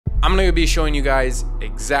I'm gonna be showing you guys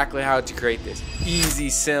exactly how to create this easy,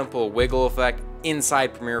 simple wiggle effect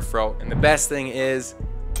inside Premiere Pro. And the best thing is,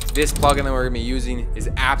 this plugin that we're gonna be using is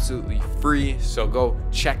absolutely free. So go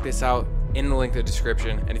check this out in the link in the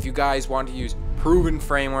description. And if you guys want to use proven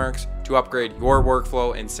frameworks to upgrade your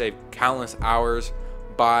workflow and save countless hours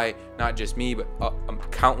by not just me, but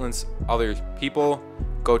countless other people,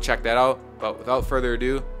 go check that out. But without further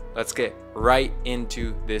ado, let's get right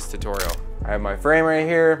into this tutorial. I have my frame right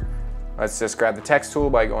here. Let's just grab the text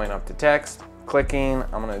tool by going up to text, clicking.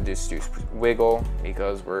 I'm gonna just use wiggle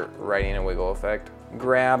because we're writing a wiggle effect.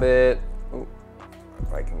 Grab it. Ooh,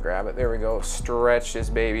 if I can grab it, there we go. Stretch this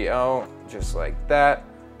baby out just like that.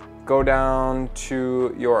 Go down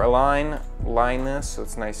to your line this so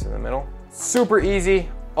it's nice in the middle. Super easy.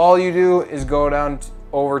 All you do is go down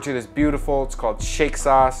over to this beautiful, it's called Shake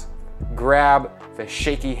Sauce. Grab the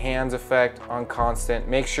shaky hands effect on constant.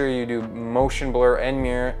 Make sure you do motion blur and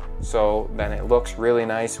mirror so then it looks really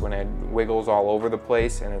nice when it wiggles all over the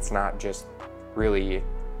place and it's not just really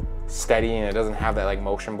steady and it doesn't have that like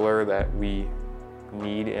motion blur that we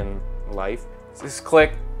need in life. Just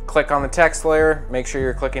click on the text layer, make sure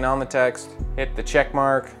you're clicking on the text, hit the check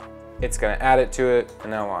mark, it's gonna add it to it,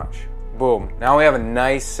 and now watch. Boom, now we have a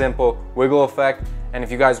nice simple wiggle effect. And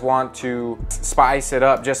if you guys want to spice it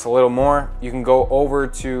up just a little more, you can go over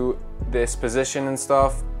to this position and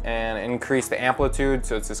stuff and increase the amplitude.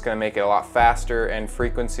 So it's just gonna make it a lot faster, and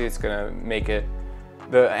frequency, it's gonna make it,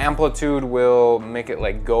 the amplitude will make it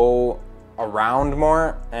like go around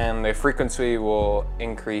more, and the frequency will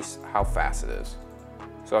increase how fast it is.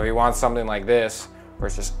 So if you want something like this, where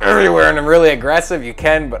it's just everywhere and really aggressive, you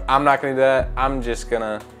can, but I'm not gonna do that. I'm just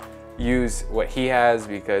gonna use what he has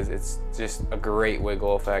because it's just a great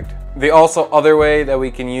wiggle effect. The also other way that we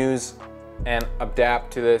can use and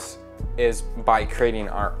adapt to this is by creating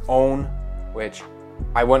our own, which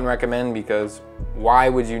I wouldn't recommend because why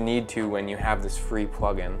would you need to when you have this free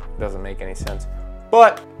plugin? It doesn't make any sense.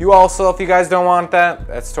 But you also, if you guys don't want that,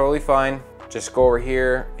 that's totally fine. Just go over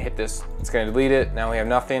here, hit this, it's gonna delete it. Now we have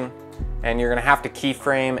nothing. And you're gonna have to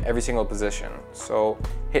keyframe every single position. So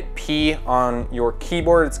hit P on your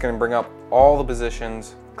keyboard, it's gonna bring up all the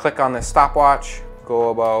positions. Click on this stopwatch, go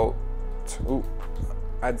about,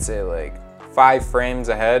 I'd say like 5 frames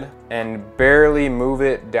ahead, and barely move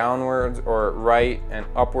it downwards or right and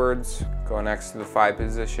upwards. Go next to the 5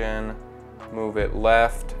 position, move it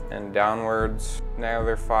left and downwards.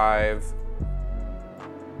 Another 5,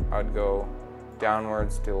 I'd go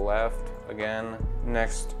downwards to the left again.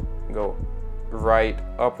 Next, go right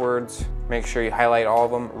upwards. Make sure you highlight all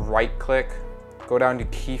of them, right click, go down to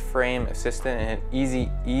keyframe assistant and hit easy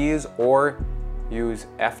ease, or use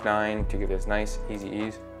F9 to give this nice easy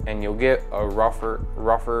ease, and you'll get a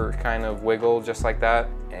rougher kind of wiggle just like that.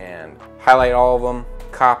 And highlight all of them,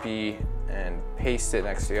 copy and paste it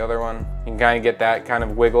next to the other one. You can kind of get that kind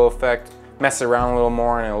of wiggle effect, mess around a little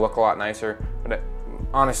more and it'll look a lot nicer. But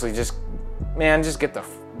honestly, just get the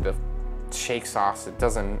Shake Sauce. It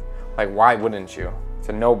doesn't, like, why wouldn't you? It's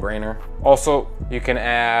a no-brainer. Also, you can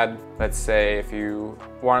add, let's say if you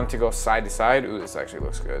want it to go side to side. Ooh, this actually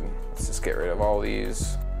looks good. Let's just get rid of all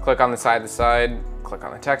these. Click on the side to side, click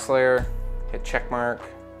on the text layer, hit check mark.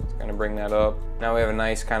 It's gonna bring that up. Now we have a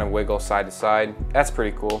nice kind of wiggle side to side. That's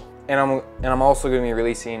pretty cool. And I'm also gonna be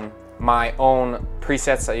releasing my own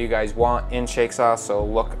presets that you guys want in Shake Sauce, so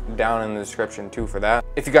look down in the description too for that.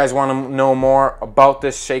 If you guys want to know more about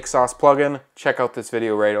this Shake Sauce plugin, check out this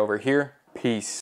video right over here. Peace.